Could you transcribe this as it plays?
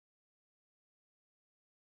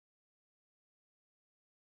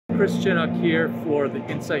Chris Chinnock here for the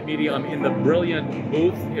Insight Media. I'm in the Brelyon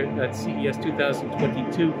booth here at CES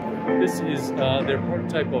 2022. This is their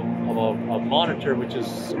prototype of a monitor, which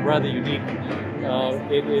is rather unique.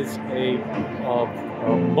 It is a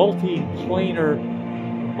multi-planar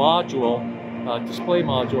module, display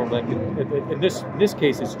module that can, in this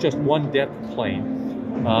case, it's just one depth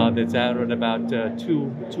plane. That's out at about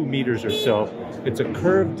 2 meters or so. It's a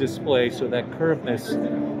curved display, so that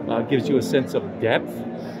curvedness gives you a sense of depth.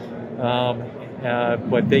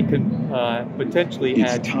 But they can potentially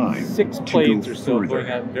add 6 planes or so going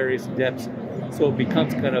out various depths. So it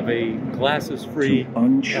becomes kind of a glasses-free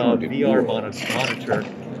VR monitor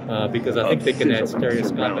because I think they can add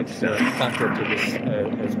stereoscopic content to this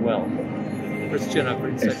as well. Chris Chinnock for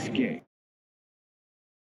Insight.